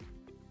episode.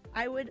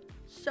 I would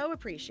so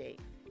appreciate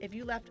if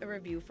you left a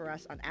review for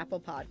us on Apple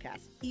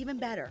Podcasts. Even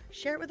better,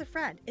 share it with a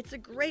friend. It's a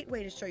great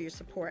way to show your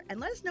support and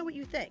let us know what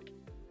you think.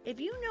 If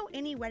you know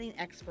any wedding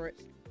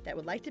experts that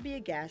would like to be a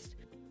guest,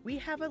 we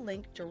have a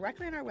link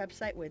directly on our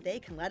website where they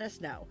can let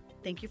us know.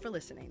 Thank you for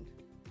listening.